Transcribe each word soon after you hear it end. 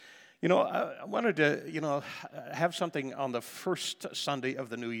I wanted to, have something on the first Sunday of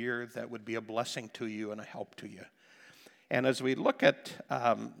the new year that would be a blessing to you and a help to you. And as we look at,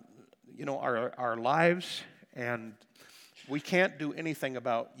 our lives, and we can't do anything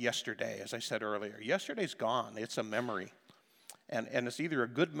about yesterday, as I said earlier. Yesterday's gone. It's a memory. And it's either a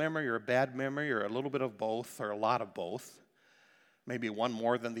good memory or a bad memory or a little bit of both or a lot of both. Maybe one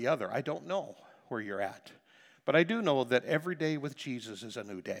more than the other. I don't know where you're at. But I do know that every day with Jesus is a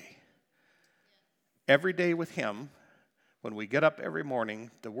new day. Every day with Him, when we get up every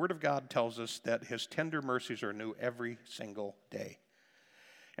morning, the Word of God tells us that His tender mercies are new every single day.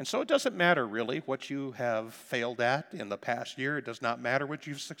 And so it doesn't matter really what you have failed at in the past year. It does not matter what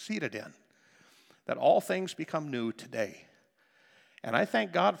you've succeeded in. That all things become new today. And I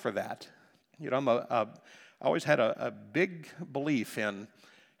thank God for that. I always had a big belief in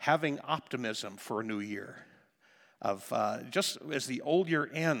having optimism for a new year. Just as the old year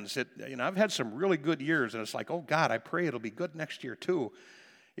ends, I've had some really good years, and it's like, oh God, I pray it'll be good next year too.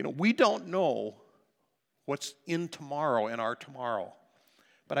 We don't know what's in tomorrow, in our tomorrow.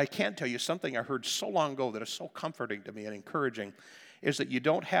 But I can tell you something I heard so long ago that is so comforting to me and encouraging, is that you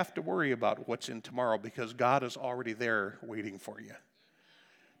don't have to worry about what's in tomorrow because God is already there waiting for you.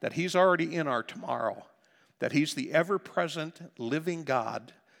 That He's already in our tomorrow. That He's the ever-present living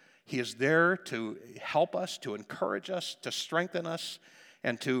God. He is there to help us, to encourage us, to strengthen us,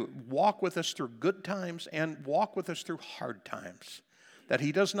 and to walk with us through good times and walk with us through hard times. That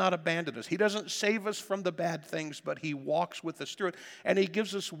He does not abandon us. He doesn't save us from the bad things, but He walks with us through it. And He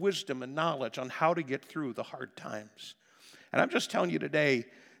gives us wisdom and knowledge on how to get through the hard times. And I'm just telling you today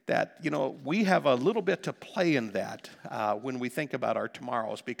that, we have a little bit to play in that when we think about our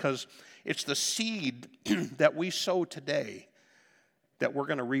tomorrows, because it's the seed that we sow today that we're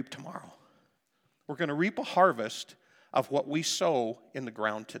going to reap tomorrow. We're going to reap a harvest of what we sow in the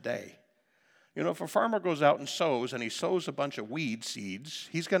ground today. If a farmer goes out and sows, and he sows a bunch of weed seeds,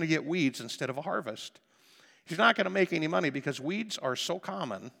 he's going to get weeds instead of a harvest. He's not going to make any money because weeds are so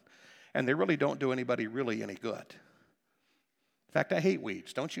common, and they really don't do anybody really any good. In fact, I hate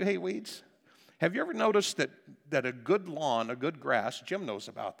weeds. Don't you hate weeds? Have you ever noticed that a good lawn, a good grass, Jim knows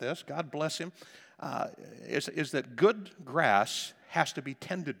about this, God bless him, is that good grass has to be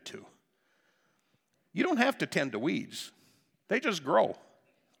tended to. You don't have to tend to weeds. They just grow.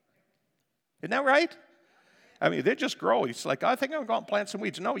 Isn't that right? I mean, they just grow. It's like, I think I'm going to plant some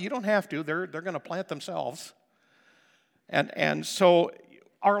weeds. No, you don't have to. They're going to plant themselves. And so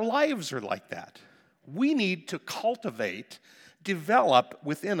our lives are like that. We need to cultivate, develop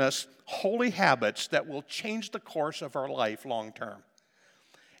within us holy habits that will change the course of our life long term.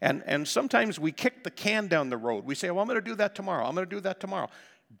 And sometimes we kick the can down the road. We say, well, I'm going to do that tomorrow. I'm going to do that tomorrow.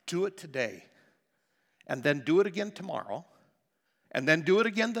 Do it today. And then do it again tomorrow. And then do it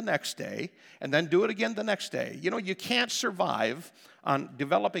again the next day. And then do it again the next day. You can't survive on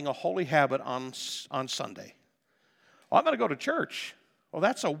developing a holy habit on Sunday. Well, I'm going to go to church. Well,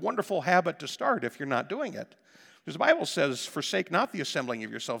 that's a wonderful habit to start if you're not doing it. Because the Bible says, forsake not the assembling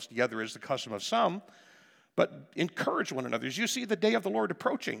of yourselves together as the custom of some, but encourage one another. As you see the day of the Lord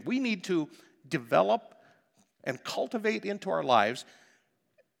approaching, we need to develop and cultivate into our lives,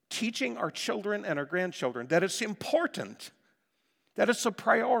 teaching our children and our grandchildren that it's important, that it's a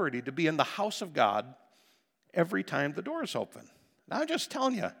priority to be in the house of God every time the door is open. Now, I'm just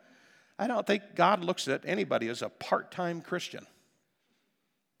telling you, I don't think God looks at anybody as a part-time Christian.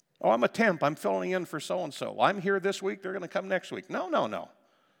 Oh, I'm a temp. I'm filling in for so-and-so. I'm here this week. They're going to come next week. No.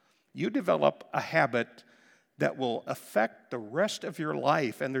 You develop a habit that will affect the rest of your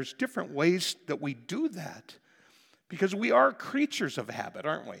life, and there's different ways that we do that because we are creatures of habit,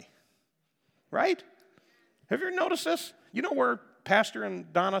 aren't we? Right? Have you ever noticed this? You know where Pastor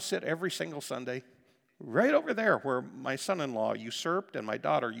and Donna sit every single Sunday? Right over there where my son-in-law usurped and my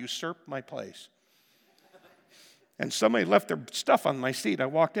daughter usurped my place. And somebody left their stuff on my seat. I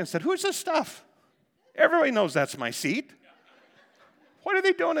walked in and said, who's this stuff? Everybody knows that's my seat. What are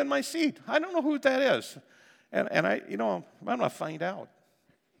they doing in my seat? I don't know who that is. And I'm going to find out.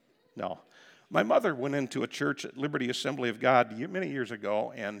 No. My mother went into a church at Liberty Assembly of God many years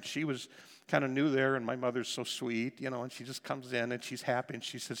ago, and she was kind of new there, and my mother's so sweet, and she just comes in, and she's happy, and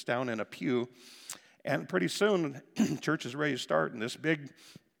she sits down in a pew. And pretty soon, church is ready to start, and this big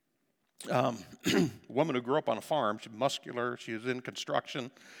woman who grew up on a farm, she's muscular, she was in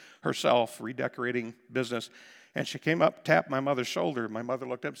construction herself, redecorating business, and she came up, tapped my mother's shoulder. My mother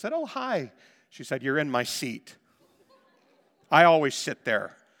looked up and said, oh, hi. She said, you're in my seat. I always sit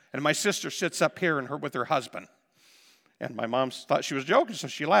there. And my sister sits up here with her husband. And my mom thought she was joking, so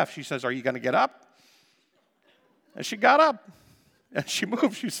she laughed. She says, are you going to get up? And she got up. And she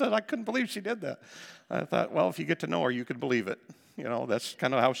moved. She said, I couldn't believe she did that. I thought, well, if you get to know her, you could believe it. That's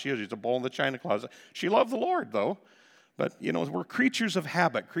kind of how she is. She's a bull in the china closet. She loved the Lord, though. But, we're creatures of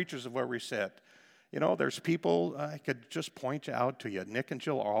habit, creatures of where we sit. There's people I could just point out to you. Nick and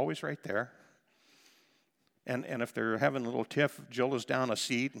Jill are always right there. And if they're having a little tiff, Jill is down a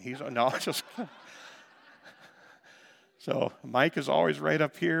seat, and he's, no, just... So Mike is always right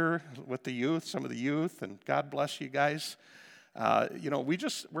up here with the youth, some of the youth, and God bless you guys.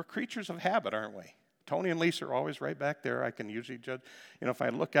 We're creatures of habit, aren't we? Tony and Lisa are always right back there. I can usually judge. If I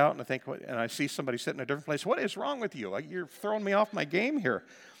look out and I think, and I see somebody sitting in a different place, what is wrong with you? You're throwing me off my game here.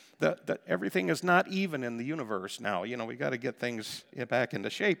 That everything is not even in the universe now. We got to get things back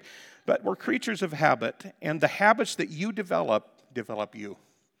into shape. But we're creatures of habit, and the habits that you develop you.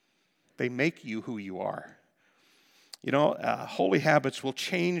 They make you who you are. Holy habits will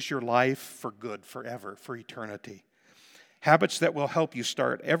change your life for good, forever, for eternity. Habits that will help you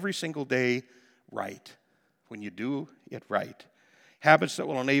start every single day right, when you do it right. Habits that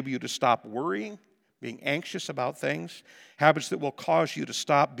will enable you to stop worrying, being anxious about things. Habits that will cause you to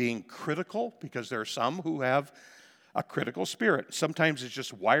stop being critical, because there are some who have a critical spirit. Sometimes it's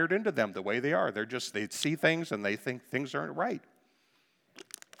just wired into them the way they are. They see things and they think things aren't right.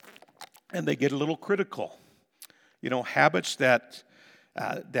 And they get a little critical. Habits that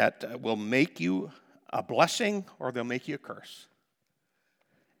will make you a blessing or they'll make you a curse.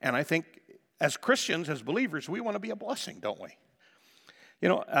 And I think as Christians, as believers, we want to be a blessing, don't we?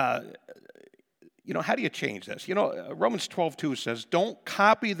 How do you change this? Romans 12:2 says, don't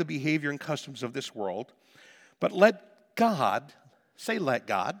copy the behavior and customs of this world, but let God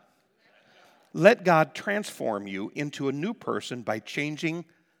transform you into a new person by changing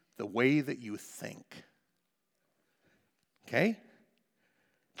the way that you think. Okay?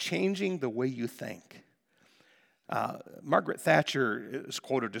 Changing the way you think. Margaret Thatcher is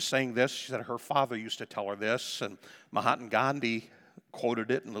quoted as saying this. She said her father used to tell her this, and Mahatma Gandhi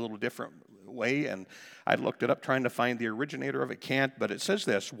quoted it in a little different way, and I looked it up trying to find the originator of it, can't, but it says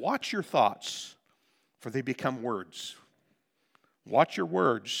this: watch your thoughts, for they become words. Watch your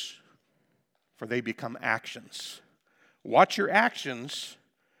words, for they become actions. Watch your actions,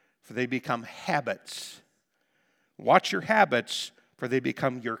 for they become habits. Watch your habits, for they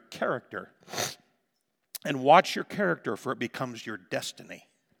become your character. And watch your character, for it becomes your destiny.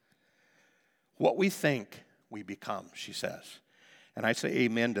 What we think, we become, she says. And I say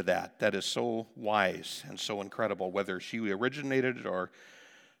amen to that. That is so wise and so incredible. Whether she originated it or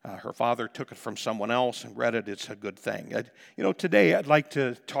her father took it from someone else and read it, it's a good thing. Today I'd like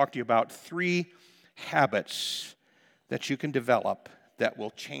to talk to you about 3 habits that you can develop that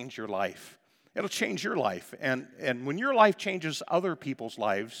will change your life. It'll change your life. And when your life changes, other people's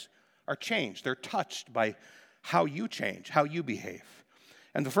lives are changed. They're touched by how you change, how you behave.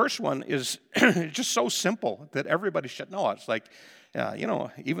 And the first one is just so simple that everybody should know. It's like,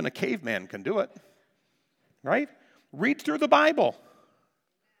 even a caveman can do it, right? Read through the Bible.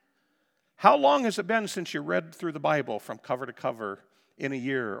 How long has it been since you read through the Bible from cover to cover in a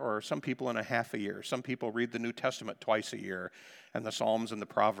year, or some people in a half a year? Some people read the New Testament twice a year, and the Psalms and the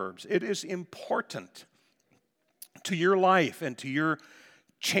Proverbs. It is important to your life and to your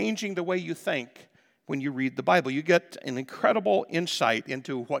changing the way you think when you read the Bible. You get an incredible insight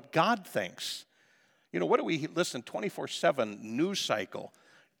into what God thinks. What do we listen? 24/7 news cycle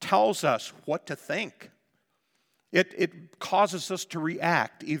tells us what to think. It causes us to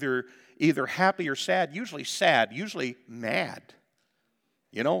react, either happy or sad, usually mad.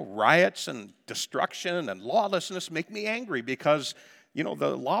 Riots and destruction and lawlessness make me angry because,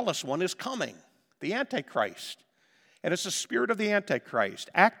 the lawless one is coming, the Antichrist. And it's the spirit of the Antichrist,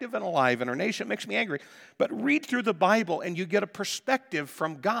 active and alive in our nation. It makes me angry. But read through the Bible and you get a perspective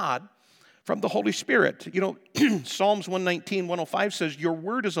from God, from the Holy Spirit. Psalms 119, 105 says, your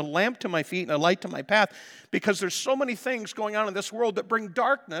word is a lamp to my feet and a light to my path, because there's so many things going on in this world that bring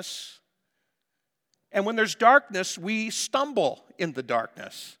darkness. And when there's darkness, we stumble in the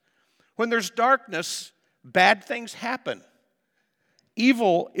darkness. When there's darkness, bad things happen.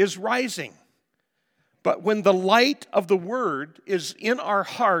 Evil is rising. But when the light of the Word is in our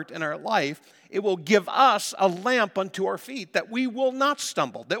heart and our life, it will give us a lamp unto our feet, that we will not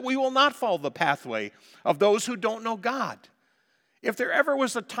stumble, that we will not follow the pathway of those who don't know God. If there ever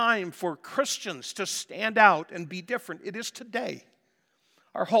was a time for Christians to stand out and be different, it is today.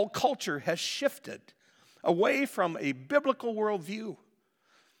 Our whole culture has shifted away from a biblical worldview.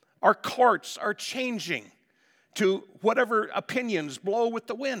 Our courts are changing to whatever opinions blow with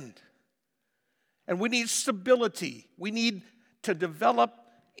the wind. And we need stability. We need to develop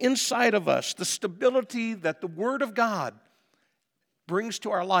inside of us the stability that the Word of God brings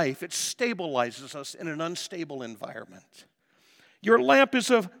to our life. It stabilizes us in an unstable environment. Your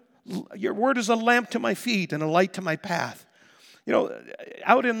word is a lamp to my feet and a light to my path. You know,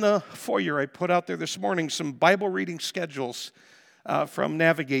 out in the foyer, I put out there this morning some Bible reading schedules from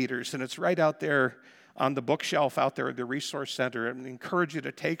Navigators, and it's right out there on the bookshelf out there at the Resource Center. I encourage you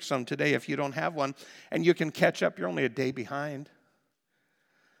to take some today if you don't have one, and you can catch up. You're only a day behind.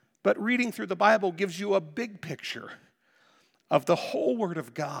 But reading through the Bible gives you a big picture of the whole Word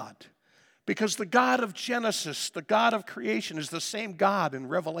of God, because the God of Genesis, the God of creation, is the same God in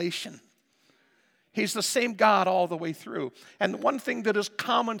Revelation. He's the same God all the way through. And one thing that is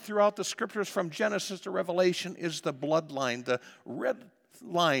common throughout the Scriptures from Genesis to Revelation is the bloodline, the red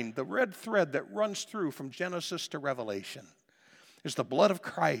line, the red thread that runs through from Genesis to Revelation is the blood of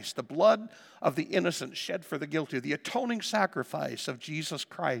Christ, the blood of the innocent shed for the guilty, the atoning sacrifice of Jesus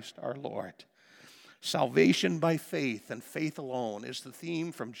Christ our Lord. Salvation by faith and faith alone is the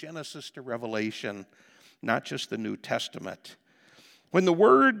theme from Genesis to Revelation, not just the New Testament. When the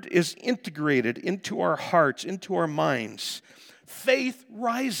Word is integrated into our hearts, into our minds, faith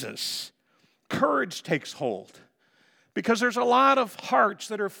rises, courage takes hold, because there's a lot of hearts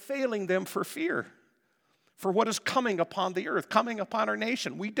that are failing them for fear, for what is coming upon the earth, coming upon our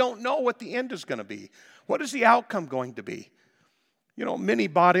nation. We don't know what the end is going to be. What is the outcome going to be? You know, many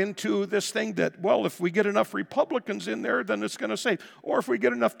bought into this thing that, well, if we get enough Republicans in there, then it's going to save. Or if we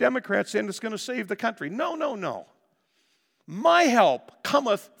get enough Democrats in, it's going to save the country. No, no, no. My help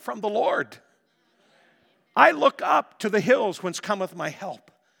cometh from the Lord. I look up to the hills whence cometh my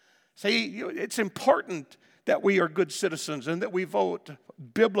help. See, it's important that we are good citizens and that we vote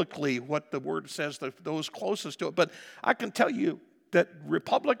biblically what the Word says, those closest to it. But I can tell you that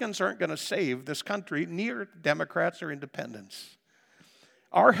Republicans aren't going to save this country, neither Democrats or independents.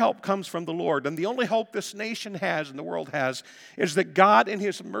 Our help comes from the Lord, and the only hope this nation has and the world has is that God in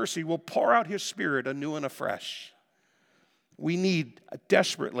His mercy will pour out His Spirit anew and afresh. We need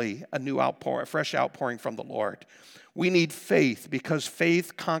desperately a fresh outpouring from the Lord. We need faith, because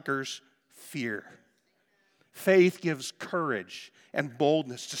faith conquers fear. Faith gives courage and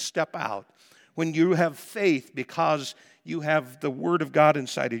boldness to step out. When you have faith because you have the Word of God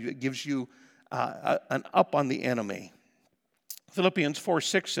inside of you, it gives you an up on the enemy. Philippians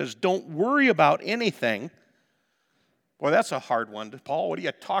 4:6 says, don't worry about anything. Boy, that's a hard one. Paul, what are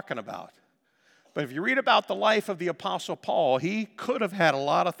you talking about? But if you read about the life of the Apostle Paul, he could have had a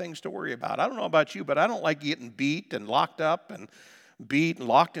lot of things to worry about. I don't know about you, but I don't like getting beat and locked up and beat and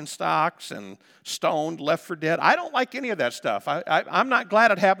locked in stocks and stoned, left for dead. I don't like any of that stuff. I'm not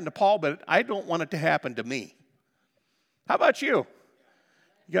glad it happened to Paul, but I don't want it to happen to me. How about you?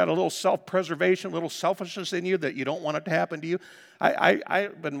 You got a little self-preservation, a little selfishness in you that you don't want it to happen to you?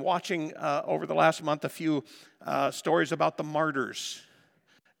 I've been watching over the last month a few stories about the martyrs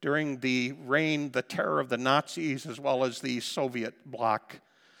during the terror of the Nazis, as well as the Soviet bloc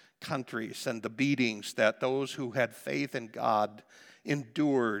countries, and the beatings that those who had faith in God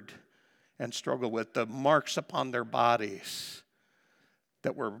endured and struggled with, the marks upon their bodies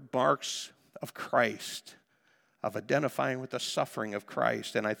that were marks of Christ, of identifying with the suffering of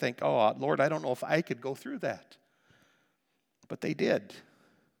Christ. And I think, oh, Lord, I don't know if I could go through that. But they did.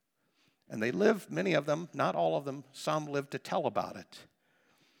 And they lived, many of them, not all of them, some lived to tell about it.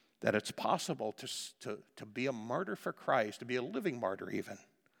 That it's possible to be a martyr for Christ, to be a living martyr even.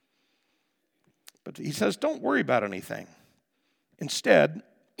 But he says, don't worry about anything. Instead,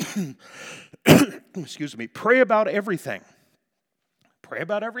 excuse me, pray about everything. Pray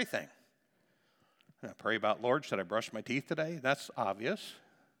about everything. Pray about, Lord, should I brush my teeth today? That's obvious.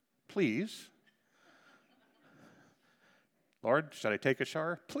 Please. Lord, should I take a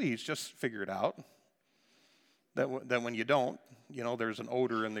shower? Please, just figure it out. Then when you don't, there's an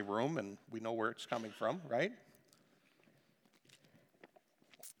odor in the room and we know where it's coming from, right?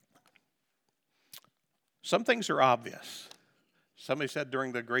 Some things are obvious. Somebody said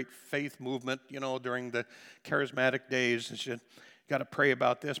during the great faith movement, during the charismatic days, you got to pray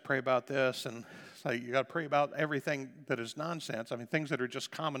about this, and it's like you got to pray about everything that is nonsense. I mean, things that are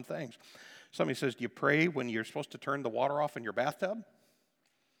just common things. Somebody says, do you pray when you're supposed to turn the water off in your bathtub?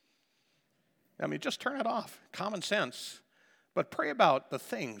 I mean, just turn it off. Common sense. But pray about the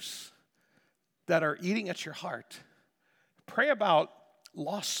things that are eating at your heart. Pray about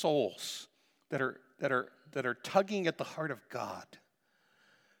lost souls that are tugging at the heart of God.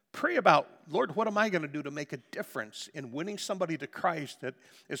 Pray about, Lord, what am I going to do to make a difference in winning somebody to Christ that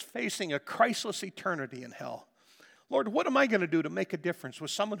is facing a Christless eternity in hell? Lord, what am I going to do to make a difference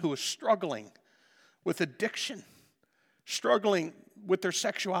with someone who is struggling with addiction, struggling with their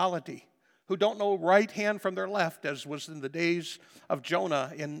sexuality, who don't know right hand from their left, as was in the days of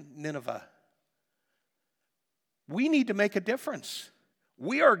Jonah in Nineveh. We need to make a difference.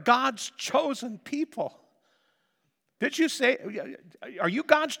 We are God's chosen people. Did you say, are you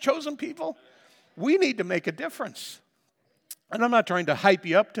God's chosen people? We need to make a difference. And I'm not trying to hype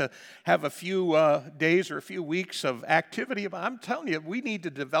you up to have a few days or a few weeks of activity, but I'm telling you, we need to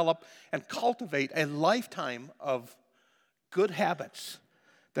develop and cultivate a lifetime of good habits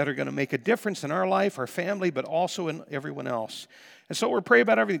that are going to make a difference in our life, our family, but also in everyone else. And so we're praying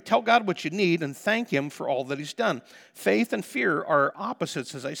about everything. Tell God what you need and thank Him for all that He's done. Faith and fear are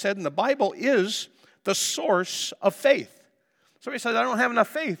opposites, as I said, and the Bible is the source of faith. Somebody says, I don't have enough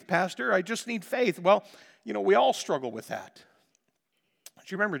faith, Pastor. I just need faith. Well, we all struggle with that.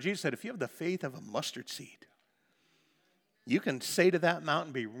 But you remember Jesus said, if you have the faith of a mustard seed, you can say to that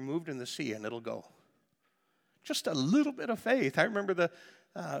mountain, be removed in the sea, and it'll go. Just a little bit of faith. I remember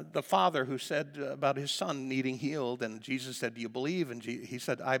the father who said about his son needing healed, and Jesus said, do you believe? And he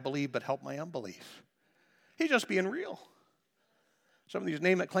said, I believe, but help my unbelief. He's just being real. Some of these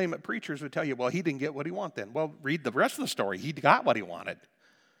name it, claim it preachers would tell you, well, he didn't get what he wanted then. Well, read the rest of the story. He got what he wanted.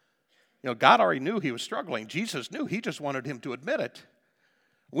 God already knew he was struggling. Jesus knew. He just wanted him to admit it.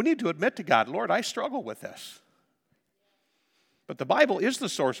 We need to admit to God, Lord, I struggle with this. But the Bible is the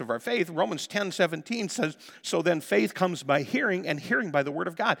source of our faith. Romans 10:17 says, so then faith comes by hearing, and hearing by the word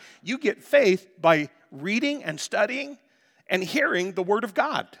of God. You get faith by reading and studying and hearing the word of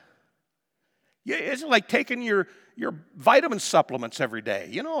God. It's like taking your vitamin supplements every day.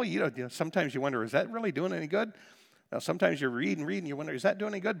 Sometimes you wonder, is that really doing any good? Now, sometimes you read and you wonder, is that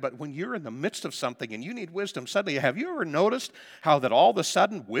doing any good? But when you're in the midst of something and you need wisdom, suddenly, have you ever noticed how that all of a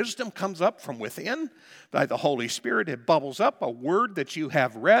sudden wisdom comes up from within? By the Holy Spirit, it bubbles up, a word that you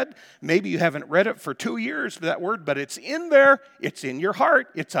have read. Maybe you haven't read it for 2 years, that word, but it's in there, it's in your heart,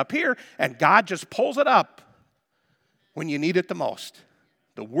 it's up here, and God just pulls it up when you need it the most.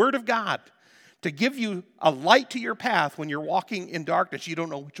 The Word of God, to give you a light to your path when you're walking in darkness, you don't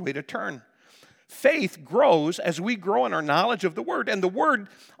know which way to turn. Faith grows as we grow in our knowledge of the Word. And the Word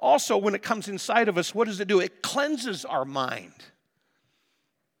also, when it comes inside of us, what does it do? It cleanses our mind.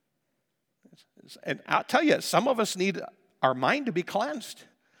 And I'll tell you, some of us need our mind to be cleansed.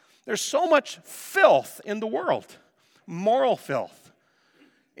 There's so much filth in the world, moral filth,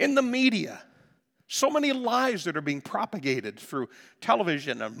 in the media. So many lies that are being propagated through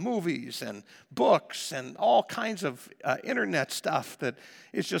television and movies and books and all kinds of internet stuff that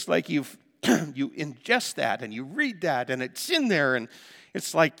it's just like you ingest that and you read that and it's in there and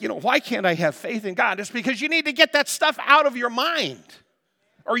it's like, why can't I have faith in God? It's because you need to get that stuff out of your mind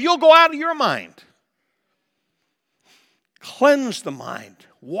or you'll go out of your mind. Cleanse the mind.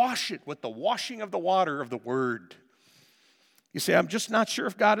 Wash it with the washing of the water of the Word. You say, I'm just not sure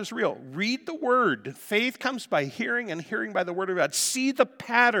if God is real. Read the Word. Faith comes by hearing, and hearing by the Word of God. See the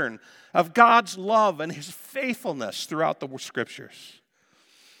pattern of God's love and His faithfulness throughout the Scriptures.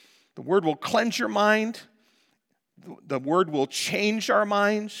 The Word will cleanse your mind. The Word will change our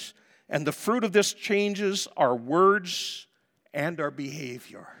minds. And the fruit of this changes our words and our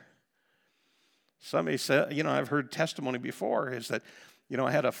behavior. Somebody said, I've heard testimony before, is that, I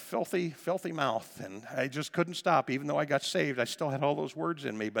had a filthy, filthy mouth, and I just couldn't stop. Even though I got saved, I still had all those words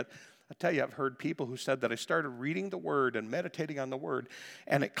in me. But I tell you, I've heard people who said that I started reading the Word and meditating on the Word,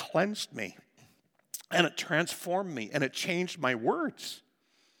 and it cleansed me, and it transformed me, and it changed my words.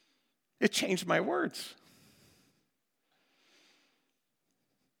 It changed my words.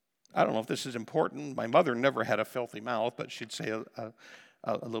 I don't know if this is important. My mother never had a filthy mouth, but she'd say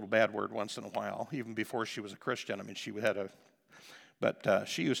a little bad word once in a while, even before she was a Christian. I mean, she had a... But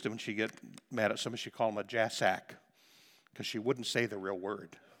she used to, when she'd get mad at somebody, she'd call him a jassack because she wouldn't say the real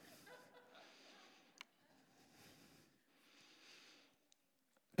word.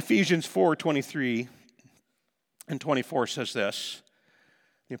 Ephesians 4:23 and 24 says this.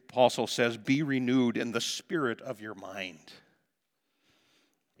 The apostle says, be renewed in the spirit of your mind.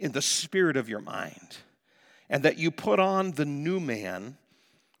 In the spirit of your mind. And that you put on the new man,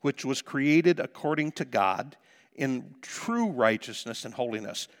 which was created according to God, in true righteousness and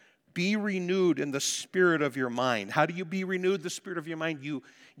holiness. Be renewed in the spirit of your mind. How do you be renewed, the spirit of your mind?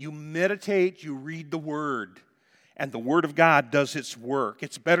 You meditate, you read the Word, and the Word of God does its work.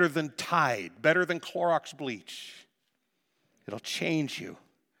 It's better than Tide, better than Clorox bleach. It'll change you.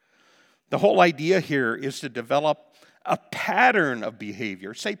 The whole idea here is to develop a pattern of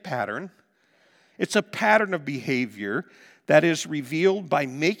behavior. Say pattern. It's a pattern of behavior that is revealed by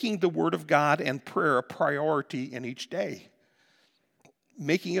making the Word of God and prayer a priority in each day.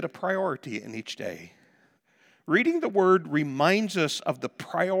 Making it a priority in each day. Reading the Word reminds us of the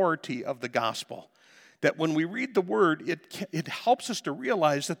priority of the gospel. That when we read the Word, it helps us to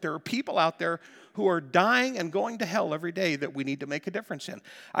realize that there are people out there who are dying and going to hell every day that we need to make a difference in.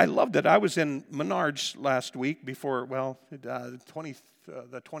 I loved it. I was in Menards last week before, the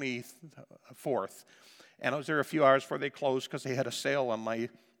 24th. And I was there a few hours before they closed because they had a sale on my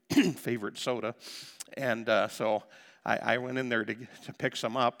favorite soda. And so I went in there to pick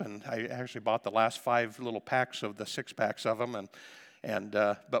some up, and I actually bought the last 5 little packs of the 6-packs of them.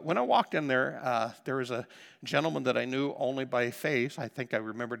 But when I walked in there, there was a gentleman that I knew only by face. I think I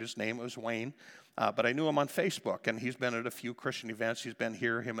remembered his name. It was Wayne. But I knew him on Facebook, and he's been at a few Christian events. He's been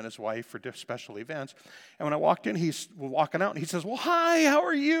here, him and his wife, for special events. And when I walked in, he's walking out, and he says, "Well, hi, how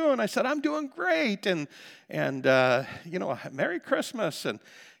are you?" And I said, "I'm doing great, and Merry Christmas." And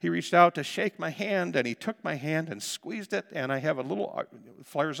he reached out to shake my hand, and he took my hand and squeezed it, and I have a little,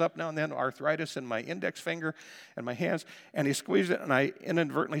 flares up now and then, arthritis in my index finger and my hands, and he squeezed it, and I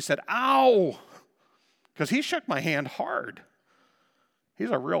inadvertently said, "Ow," because he shook my hand hard.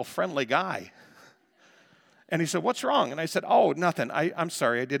 He's a real friendly guy. And he said, "What's wrong?" And I said, "Oh, nothing. I'm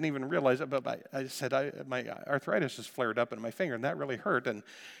sorry. I didn't even realize it." But I said, my arthritis has flared up in my finger, and that really hurt. And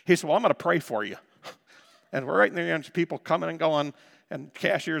he said, "Well, I'm going to pray for you." And we're right in there, and people coming and going, and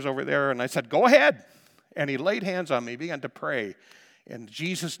cashiers over there. And I said, "Go ahead." And he laid hands on me, began to pray in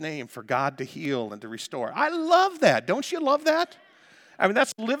Jesus' name for God to heal and to restore. I love that. Don't you love that? I mean,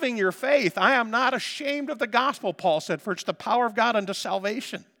 that's living your faith. I am not ashamed of the gospel, Paul said, for it's the power of God unto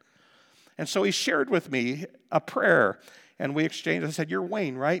salvation. And so he shared with me a prayer, and we exchanged. I said, "You're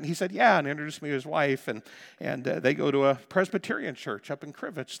Wayne, right?" And he said, "Yeah," and introduced me to his wife, and they go to a Presbyterian church up in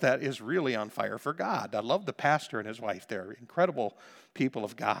Crivitz that is really on fire for God. I love the pastor and his wife there, incredible people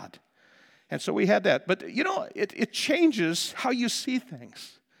of God. And so we had that. But, it changes how you see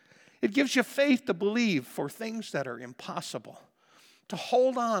things. It gives you faith to believe for things that are impossible, to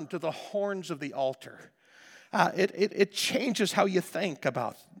hold on to the horns of the altar. It changes how you think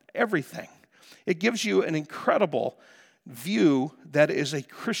about everything. It gives you an incredible view that is a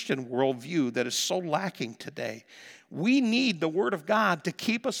Christian worldview that is so lacking today. We need the Word of God to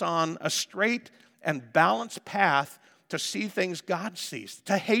keep us on a straight and balanced path to see things God sees,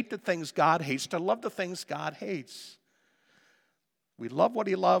 to hate the things God hates, to love the things God hates. We love what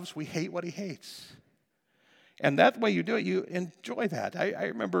He loves, we hate what He hates. And that way you do it, you enjoy that. I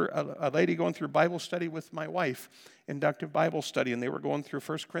remember a lady going through Bible study with my wife, inductive Bible study, and they were going through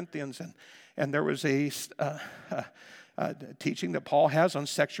 1 Corinthians, and there was a teaching that Paul has on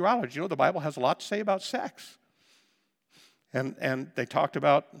sexuality. The Bible has a lot to say about sex. And they talked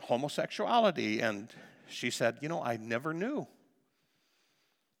about homosexuality, and she said, "I never knew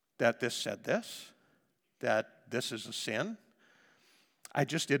that this said this, that this is a sin. I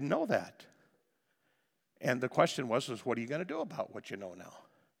just didn't know that." And the question was, what are you going to do about what you know now?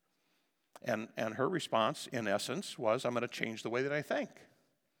 And her response, in essence, was, "I'm going to change the way that I think.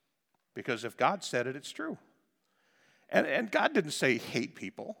 Because if God said it, it's true." And God didn't say hate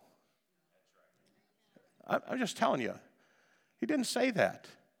people. I'm just telling you. He didn't say that.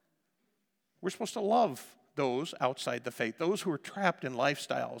 We're supposed to love those outside the faith, those who are trapped in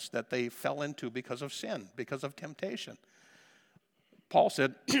lifestyles that they fell into because of sin, because of temptation. Paul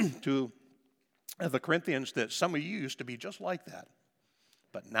said to the Corinthians that some of you used to be just like that.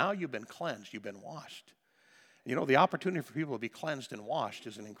 But now you've been cleansed, you've been washed. The opportunity for people to be cleansed and washed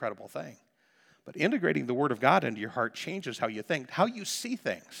is an incredible thing. But integrating the Word of God into your heart changes how you think, how you see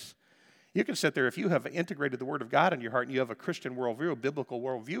things. You can sit there, if you have integrated the Word of God into your heart and you have a Christian worldview, a biblical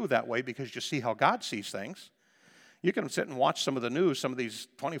worldview that way because you see how God sees things, you can sit and watch some of the news, some of these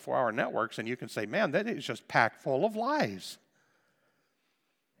 24-hour networks, and you can say, "Man, that is just packed full of lies."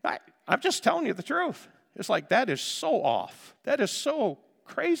 I'm just telling you the truth. It's like, that is so off. That is so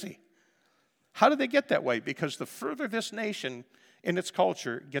crazy. How did they get that way? Because the further this nation in its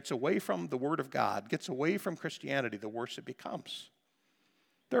culture gets away from the Word of God, gets away from Christianity, the worse it becomes.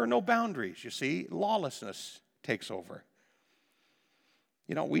 There are no boundaries, you see. Lawlessness takes over.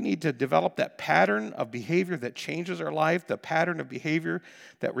 We need to develop that pattern of behavior that changes our life, the pattern of behavior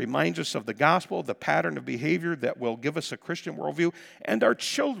that reminds us of the gospel, the pattern of behavior that will give us a Christian worldview, and our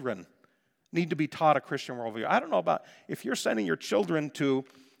children need to be taught a Christian worldview. I don't know about if you're sending your children to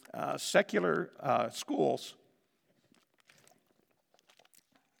secular schools,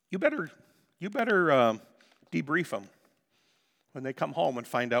 you better debrief them when they come home and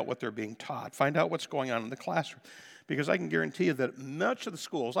find out what they're being taught, find out what's going on in the classroom. Because I can guarantee you that much of the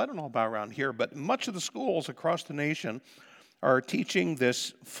schools, I don't know about around here, but much of the schools across the nation are teaching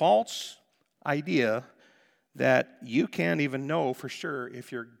this false idea that you can't even know for sure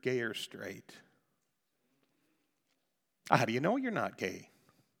if you're gay or straight. How do you know you're not gay?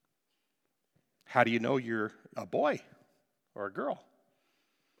 How do you know you're a boy or a girl?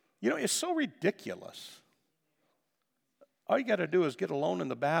 You know, it's so ridiculous. All you got to do is get alone in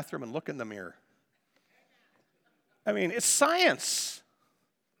the bathroom and look in the mirror. I mean, it's science.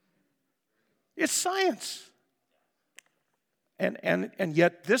 It's science. And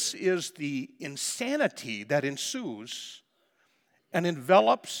yet this is the insanity that ensues and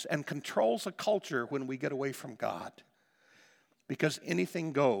envelops and controls a culture when we get away from God. Because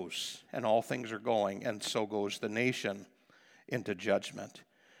anything goes, and all things are going, and so goes the nation into judgment.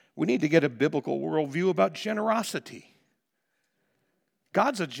 We need to get a biblical worldview about generosity.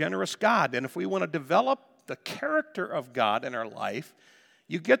 God's a generous God, and if we want to develop the character of God in our life,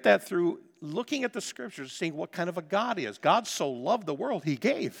 you get that through looking at the Scriptures, seeing what kind of a God He is. God so loved the world, He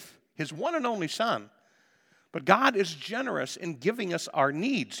gave His one and only Son. But God is generous in giving us our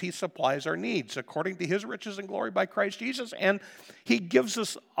needs. He supplies our needs according to His riches and glory by Christ Jesus. And He gives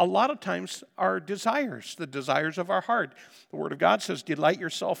us, a lot of times, our desires, the desires of our heart. The Word of God says, delight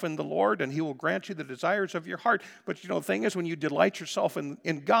yourself in the Lord, and He will grant you the desires of your heart. But, you know, the thing is, when you delight yourself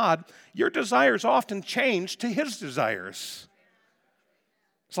in God, your desires often change to His desires.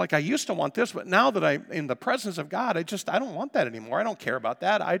 It's like, I used to want this, but now that I'm in the presence of God, I don't want that anymore. I don't care about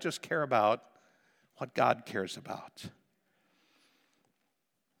that. I just care about what God cares about.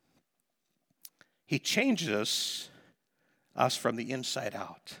 He changes us from the inside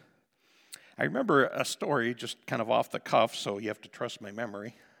out. I remember a story just kind of off the cuff, so you have to trust my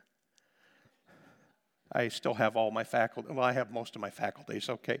memory. I still have all my faculty. Well, I have most of my faculties,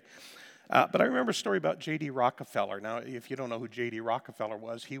 okay. But I remember a story about J.D. Rockefeller. Now, if you don't know who J.D. Rockefeller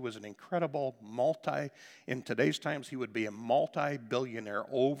was, he was an incredible in today's times, he would be a multi-billionaire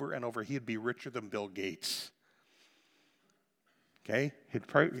over and over. He'd be richer than Bill Gates. Okay?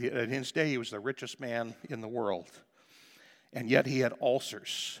 In his day, he was the richest man in the world. And yet he had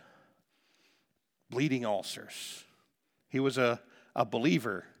ulcers, bleeding ulcers. He was a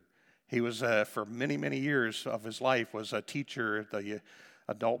believer. He was, for many, many years of his life, was a teacher at the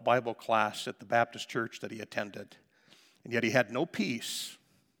adult Bible class at the Baptist church that he attended. And yet he had no peace.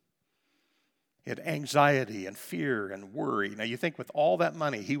 He had anxiety and fear and worry. Now you think with all that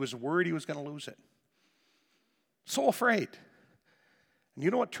money, he was worried he was going to lose it. So afraid. And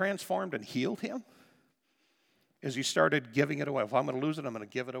you know what transformed and healed him? Is he started giving it away. If I'm going to lose it, I'm going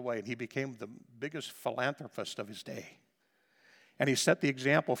to give it away. And he became the biggest philanthropist of his day. And he set the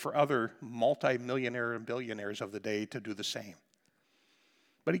example for other multi-millionaire and billionaires of the day to do the same.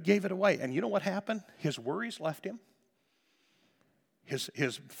 But he gave it away. And you know what happened? His worries left him.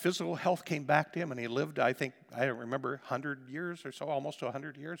 His physical health came back to him, and he lived, I don't remember, 100 years or so, almost to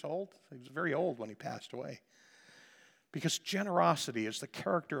 100 years old. He was very old when he passed away. Because generosity is the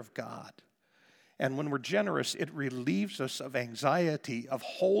character of God. And when we're generous, it relieves us of anxiety, of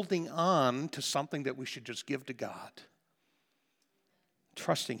holding on to something that we should just give to God.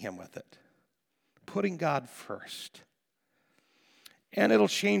 Trusting Him with it. Putting God first. And it'll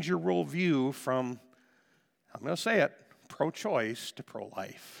change your worldview from, I'm going to say it, pro-choice to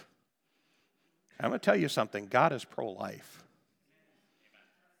pro-life. I'm going to tell you something. God is pro-life.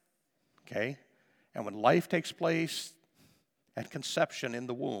 Okay? And when life takes place at conception in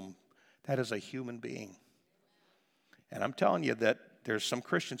the womb, that is a human being. And I'm telling you that there's some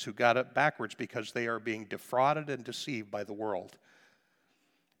Christians who got it backwards because they are being defrauded and deceived by the world.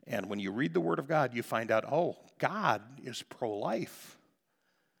 And when you read the Word of God, you find out, oh, God is pro-life.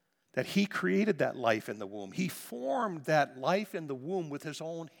 That He created that life in the womb. He formed that life in the womb with His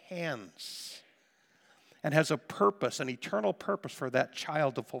own hands. And has a purpose, an eternal purpose for that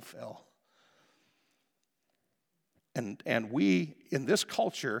child to fulfill. And we, in this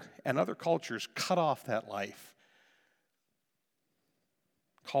culture and other cultures, cut off that life.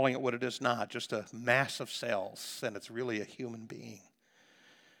 Calling it what it is not, just a mass of cells, and it's really a human being.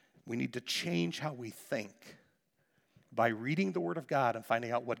 We need to change how we think by reading the Word of God and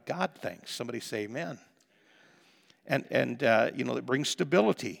finding out what God thinks. Somebody say amen. And it brings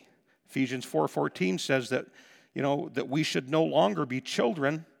stability. Ephesians 4:14 says that, that we should no longer be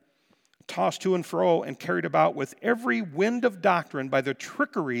children tossed to and fro and carried about with every wind of doctrine by the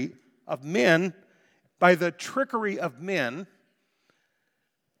trickery of men.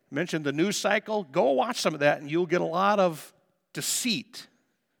 Mentioned the news cycle. Go watch some of that and you'll get a lot of deceit,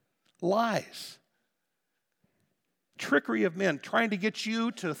 lies. Trickery of men trying to get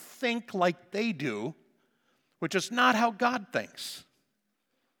you to think like they do, which is not how God thinks.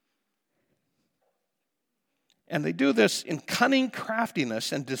 And they do this in cunning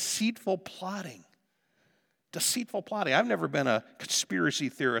craftiness and deceitful plotting. Deceitful plotting. I've never been a conspiracy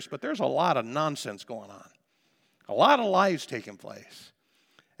theorist, but there's a lot of nonsense going on. A lot of lies taking place.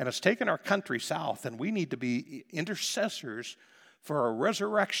 And it's taken our country south, and we need to be intercessors for a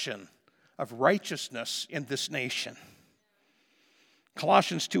resurrection of righteousness in this nation.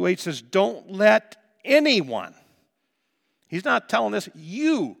 Colossians 2:8 says, don't let anyone, he's not telling us,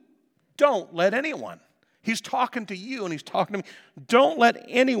 you don't let anyone. He's talking to you and he's talking to me. Don't let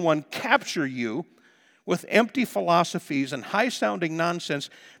anyone capture you with empty philosophies and high-sounding nonsense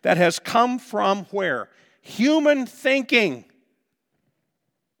that has come from where? Human thinking.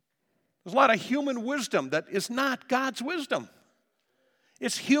 There's a lot of human wisdom that is not God's wisdom.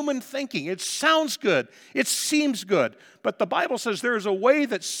 It's human thinking. It sounds good. It seems good. But the Bible says there is a way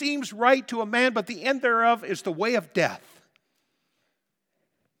that seems right to a man, but the end thereof is the way of death.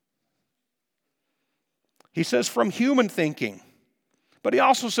 He says from human thinking. But he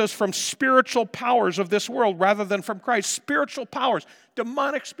also says from spiritual powers of this world rather than from Christ. Spiritual powers.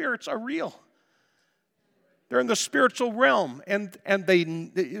 Demonic spirits are real. They're in the spiritual realm. And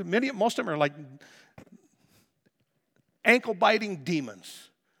most of them are like ankle-biting demons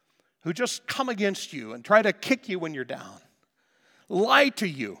who just come against you and try to kick you when you're down. Lie to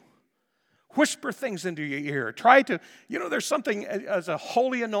you. Whisper things into your ear. Try to, there's something as a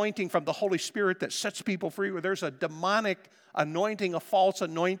holy anointing from the Holy Spirit that sets people free, where there's a demonic anointing, a false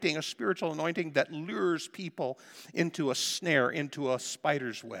anointing, a spiritual anointing that lures people into a snare, into a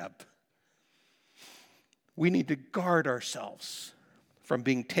spider's web. We need to guard ourselves from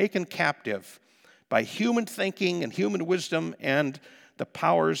being taken captive by human thinking and human wisdom and the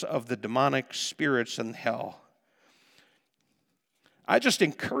powers of the demonic spirits in hell. I just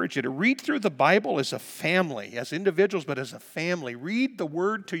encourage you to read through the Bible as a family, as individuals, but as a family. Read the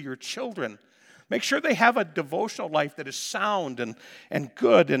Word to your children. Make sure they have a devotional life that is sound and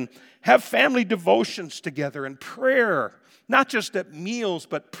good, and have family devotions together and prayer, not just at meals,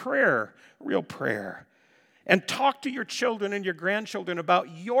 but prayer, real prayer. And talk to your children and your grandchildren about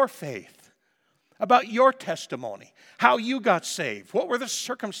your faith, about your testimony, how you got saved, what were the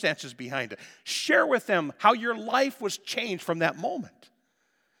circumstances behind it. Share with them how your life was changed from that moment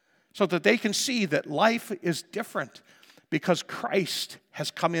so that they can see that life is different because Christ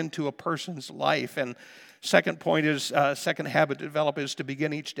has come into a person's life. And second point is, second habit to develop is to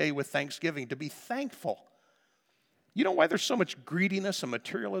begin each day with thanksgiving, to be thankful. You know why there's so much greediness and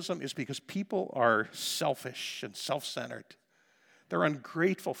materialism is because people are selfish and self-centered. They're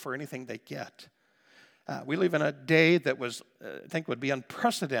ungrateful for anything they get. We live in a day that I think would be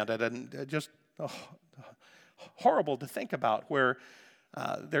unprecedented and just horrible to think about, where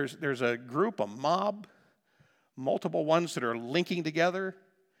there's a group, a mob, multiple ones that are linking together,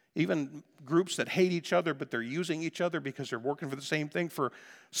 even groups that hate each other, but they're using each other because they're working for the same thing, for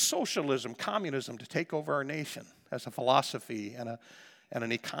socialism, communism to take over our nation as a philosophy and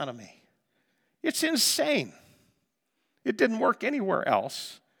an economy. It's insane. It didn't work anywhere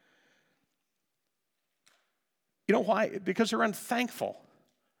else. You know why? Because they're unthankful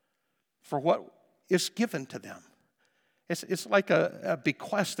for what is given to them. It's like a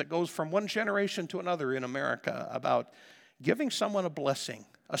bequest that goes from one generation to another in America about giving someone a blessing,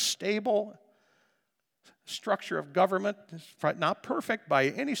 a stable structure of government, not perfect by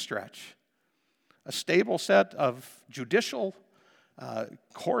any stretch, a stable set of judicial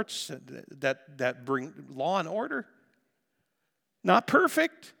courts that bring law and order, not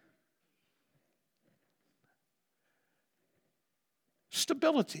perfect.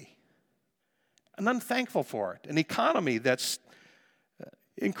 Stability, and unthankful for it. An economy that's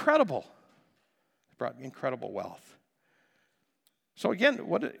incredible. It brought incredible wealth. So again,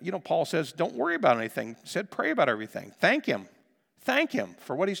 Paul says, don't worry about anything. He said, pray about everything. Thank him. Thank him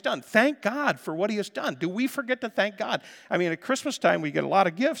for what he's done. Thank God for what he has done. Do we forget to thank God? I mean, at Christmas time, we get a lot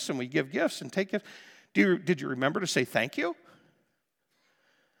of gifts, and we give gifts and take gifts. Did you remember to say thank you?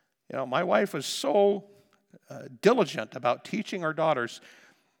 My wife was so diligent about teaching our daughters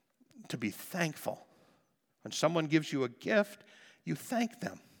to be thankful. When someone gives you a gift, you thank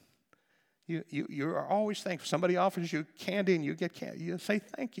them. You are always thankful. Somebody offers you candy and you get candy, you say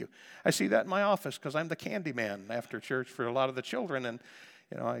thank you. I see that in my office because I'm the candy man after church for a lot of the children, and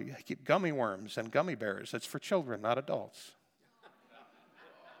I keep gummy worms and gummy bears. It's for children, not adults.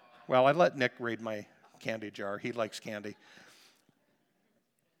 Well, I let Nick raid my candy jar. He likes candy.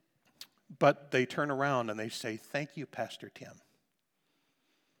 But they turn around and they say, thank you, Pastor Tim.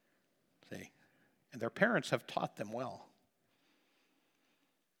 See? And their parents have taught them well.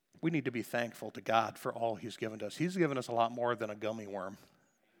 We need to be thankful to God for all he's given to us. He's given us a lot more than a gummy worm.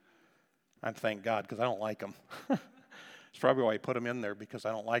 I thank God because I don't like them. It's probably why I put them in there, because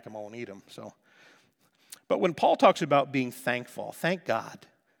I don't like them, I won't eat them. But when Paul talks about being thankful, thank God.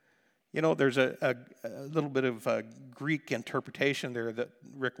 You know, there's a little bit of a Greek interpretation there that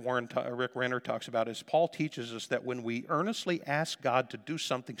Rick Renner talks about, as Paul teaches us that when we earnestly ask God to do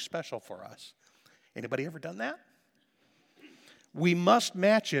something special for us, anybody ever done that? We must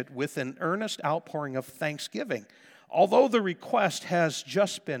match it with an earnest outpouring of thanksgiving. Although the request has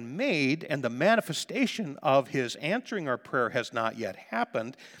just been made and the manifestation of his answering our prayer has not yet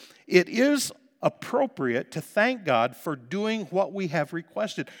happened, it is appropriate to thank God for doing what we have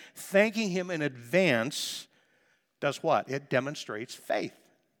requested. Thanking him in advance does what? It demonstrates faith.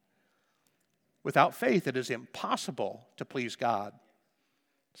 Without faith, it is impossible to please God.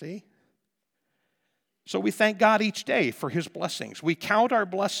 See? So we thank God each day for his blessings. We count our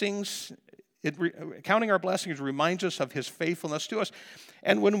blessings. Counting our blessings reminds us of his faithfulness to us.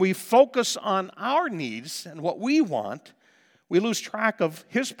 And when we focus on our needs and what we want, we lose track of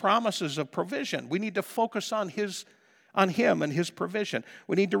his promises of provision. We need to focus on him and his provision.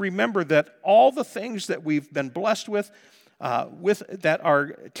 We need to remember that all the things that we've been blessed with that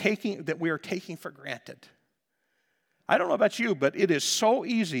we are taking for granted. I don't know about you, but it is so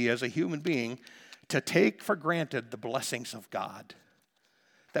easy as a human being to take for granted the blessings of God,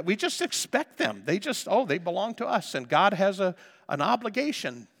 that we just expect them. They belong to us, and God has an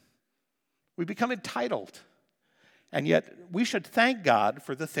obligation. We become entitled. And yet, we should thank God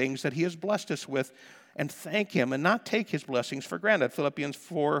for the things that he has blessed us with, and thank him and not take his blessings for granted. Philippians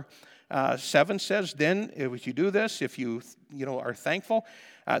 4:7 says, then if you do this, if you are thankful,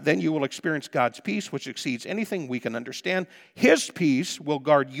 then you will experience God's peace, which exceeds anything we can understand. His peace will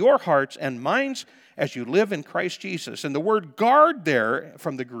guard your hearts and minds as you live in Christ Jesus. And the word guard there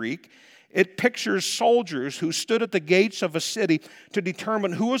from the Greek, it pictures soldiers who stood at the gates of a city to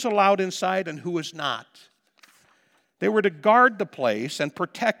determine who was allowed inside and who was not. They were to guard the place and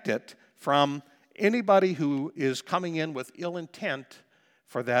protect it from anybody who is coming in with ill intent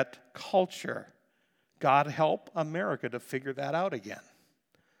for that culture. God help America to figure that out again.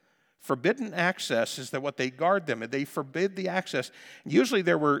 Forbidden access is that what they guard them, and they forbid the access. Usually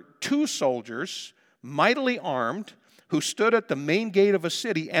there were 2 soldiers, mightily armed, who stood at the main gate of a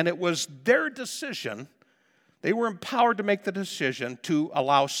city, and it was their decision. They were empowered to make the decision to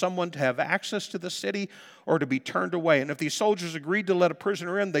allow someone to have access to the city or to be turned away. And if these soldiers agreed to let a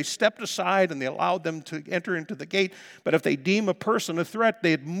prisoner in, they stepped aside and they allowed them to enter into the gate. But if they deem a person a threat,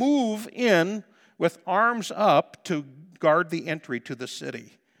 they'd move in with arms up to guard the entry to the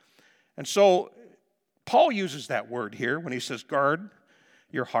city. And so Paul uses that word here when he says guard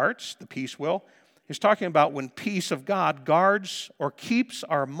your hearts, the peace will. He's talking about when peace of God guards or keeps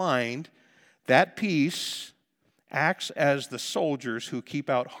our mind, that peace acts as the soldiers who keep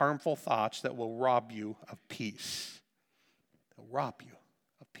out harmful thoughts that will rob you of peace. They'll rob you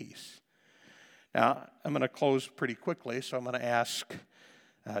of peace. Now, I'm going to close pretty quickly, so I'm going to ask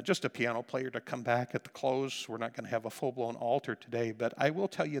just a piano player to come back at the close. We're not going to have a full-blown altar today, but I will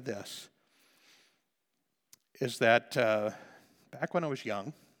tell you this, is that back when I was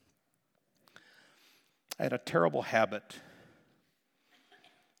young, I had a terrible habit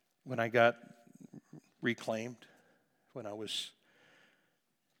when I got reclaimed, when I was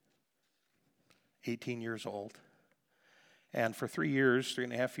 18 years old. And for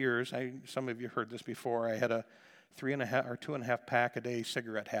 3.5 years, some of you heard this before, I had a 3.5 or 2.5 pack a day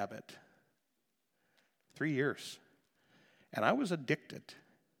cigarette habit. 3 years. And I was addicted,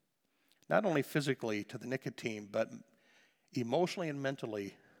 not only physically to the nicotine, but emotionally and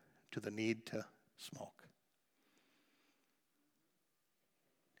mentally to the need to smoke.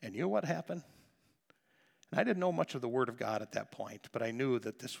 And you know what happened? And I didn't know much of the Word of God at that point, but I knew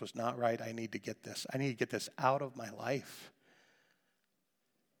that this was not right. I need to get this. I need to get this out of my life.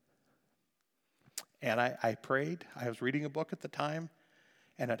 And I prayed. I was reading a book at the time,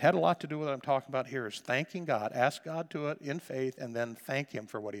 and it had a lot to do with what I'm talking about here, is thanking God. Ask God to it in faith, and then thank him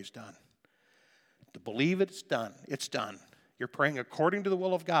for what he's done. To believe it's done. It's done. You're praying according to the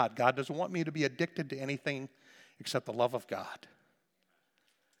will of God. God doesn't want me to be addicted to anything except the love of God.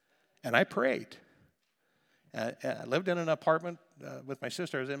 And I prayed. I lived in an apartment with my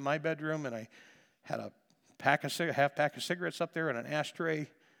sister. I was in my bedroom, and I had a half pack of cigarettes up there and an ashtray.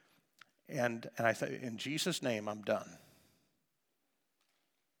 And I thought, in Jesus' name, I'm done.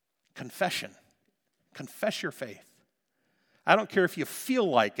 Confession. Confess your faith. I don't care if you feel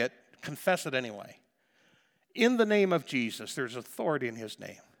like it, confess it anyway. In the name of Jesus, there's authority in his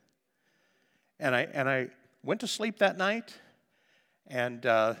name. And I went to sleep that night, and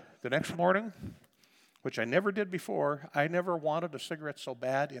the next morning, which I never did before, I never wanted a cigarette so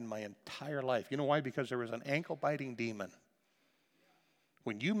bad in my entire life. You know why? Because there was an ankle-biting demon.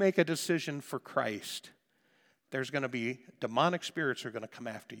 When you make a decision for Christ, there's going to be demonic spirits are going to come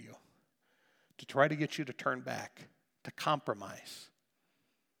after you. to try to get you to turn back, to compromise.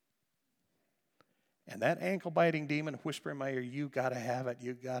 And that ankle-biting demon whispering in my ear, you got to have it,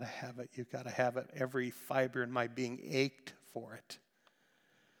 you got to have it, you got to have it. Every fiber in my being ached for it.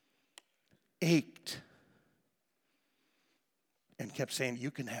 Ached. And kept saying, you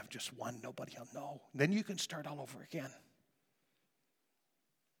can have just one, nobody will know. Then you can start all over again.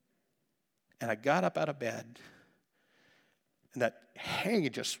 And I got up out of bed, and that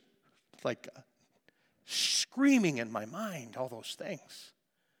hanging just like screaming in my mind, all those things.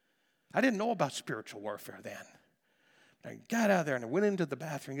 I didn't know about spiritual warfare then. I got out of there and I went into the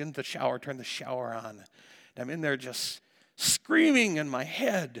bathroom, into the shower, turned the shower on. And I'm in there just screaming in my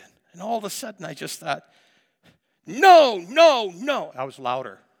head. And all of a sudden I just thought, no, no, no. I was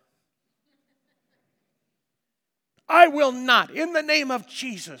louder. I will not. In the name of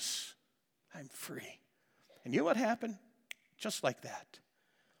Jesus, I'm free. And you know what happened? Just like that.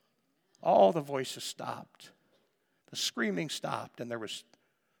 All the voices stopped. The screaming stopped, and there was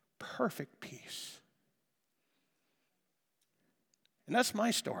perfect peace. And that's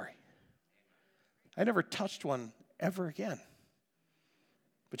my story. I never touched one ever again.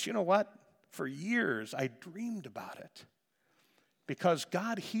 But you know what? For years, I dreamed about it because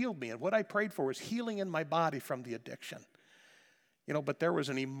God healed me. And what I prayed for was healing in my body from the addiction. You know, but there was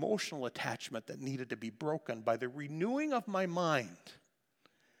an emotional attachment that needed to be broken by the renewing of my mind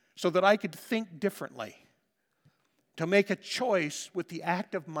so that I could think differently, to make a choice with the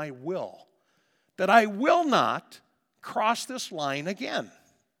act of my will, that I will not cross this line again.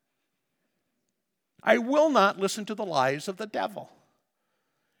 I will not listen to the lies of the devil.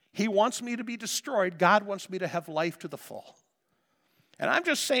 He wants me to be destroyed. God wants me to have life to the full. And I'm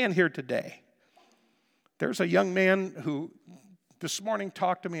just saying here today, there's a young man who this morning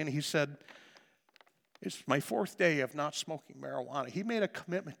talked to me and he said, it's my 4th day of not smoking marijuana. He made a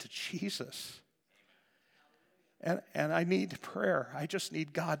commitment to Jesus. And I need prayer. I just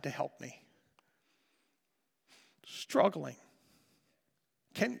need God to help me. Struggling.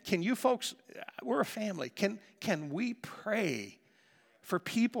 Can you folks, we're a family, can we pray for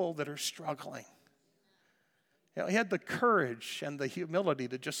people that are struggling? You know, he had the courage and the humility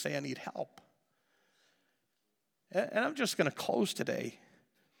to just say, I need help. And I'm just going to close today.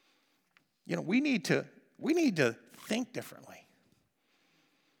 You know, we need to think differently.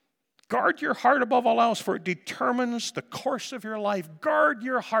 Guard your heart above all else, for it determines the course of your life. Guard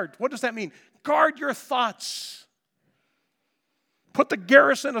your heart. What does that mean? Guard your thoughts. Put the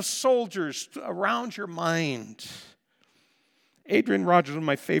garrison of soldiers around your mind. Adrian Rogers, one of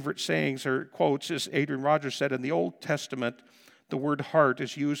my favorite sayings or quotes is Adrian Rogers said, in the Old Testament, the word heart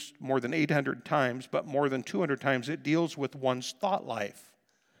is used more than 800 times, but more than 200 times it deals with one's thought life,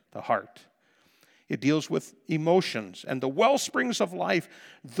 the heart. It deals with emotions and the well springs of life,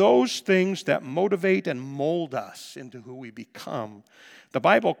 those things that motivate and mold us into who we become. The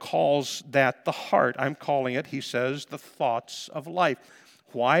Bible calls that the heart. I'm calling it, he says, the thoughts of life.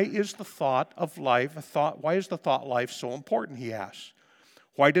 Why is the thought of life why is the thought life so important, he asks.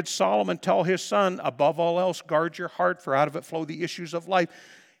 Why did Solomon tell his son, above all else, guard your heart, for out of it flow the issues of life?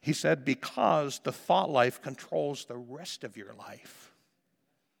 He said, because the thought life controls the rest of your life.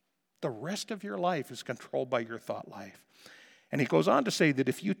 The rest of your life is controlled by your thought life. And he goes on to say that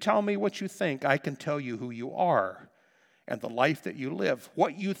if you tell me what you think, I can tell you who you are and the life that you live.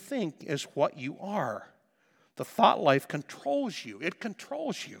 What you think is what you are. The thought life controls you. It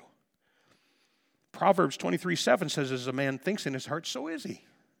controls you. Proverbs 23:7 says, as a man thinks in his heart, so is he.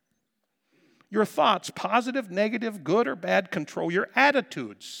 Your thoughts, positive, negative, good or bad, control your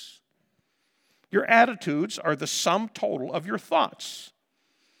attitudes. Your attitudes are the sum total of your thoughts.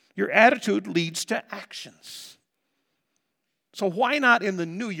 Your attitude leads to actions. So why not in the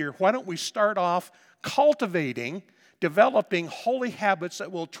new year, why don't we start off cultivating, developing holy habits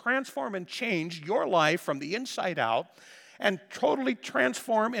that will transform and change your life from the inside out and totally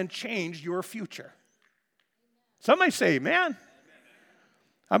transform and change your future? Somebody say, amen.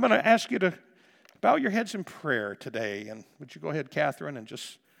 I'm going to ask you to bow your heads in prayer today. And would you go ahead, Catherine, and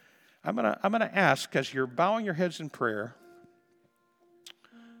just, I'm going to ask, as you're bowing your heads in prayer,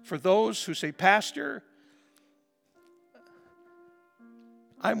 for those who say, Pastor,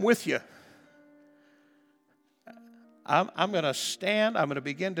 I'm with you. I'm going to stand. I'm going to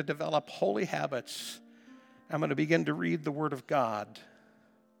begin to develop holy habits. I'm going to begin to read the Word of God.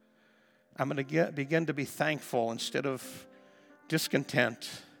 I'm going to begin to be thankful instead of discontent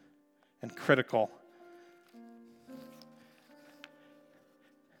and critical.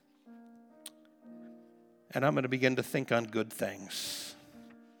 And I'm going to begin to think on good things.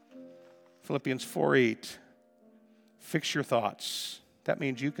 Philippians 4:8. Fix your thoughts. That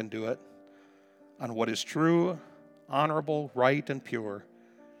means you can do it. on what is true, honorable, right, and pure,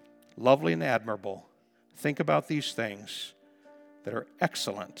 lovely and admirable. Think about these things that are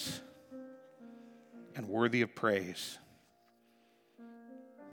excellent and worthy of praise.